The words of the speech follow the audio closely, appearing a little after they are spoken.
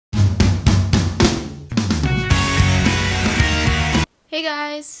Hey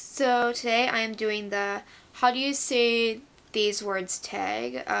guys, so today I am doing the how do you say these words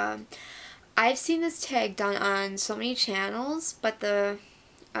tag. I've seen this tag done on so many channels, but the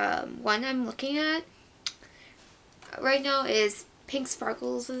one I'm looking at right now is Pink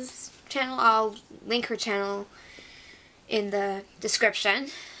Sparkles' channel. I'll link her channel in the description.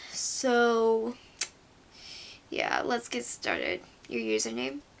 So yeah, let's get started. Your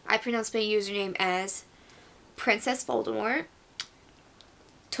username. I pronounce my username as PrincessVoldemort.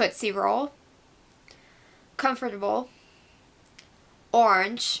 Tootsie Roll, Comfortable,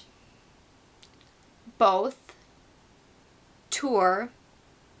 Orange, Both, Tour,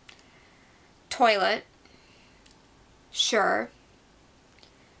 Toilet, Sure,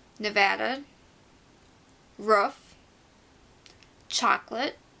 Nevada, Roof,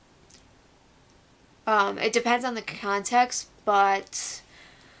 Chocolate. It depends on the context, but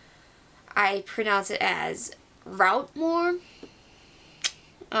I pronounce it as Route more.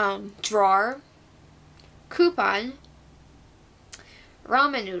 Drawer, Coupon,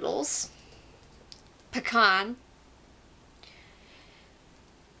 Ramen Noodles, Pecan,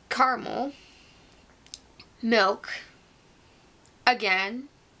 Caramel, Milk, Again,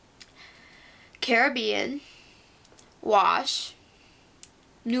 Caribbean, Wash,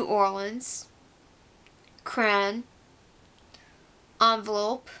 New Orleans, Crayon,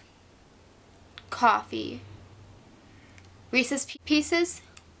 Envelope, Coffee, Reese's Pieces,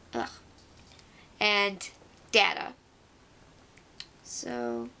 and data.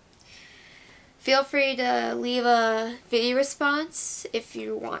 So feel free to leave a video response if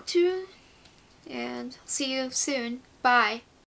you want to, and see you soon. Bye.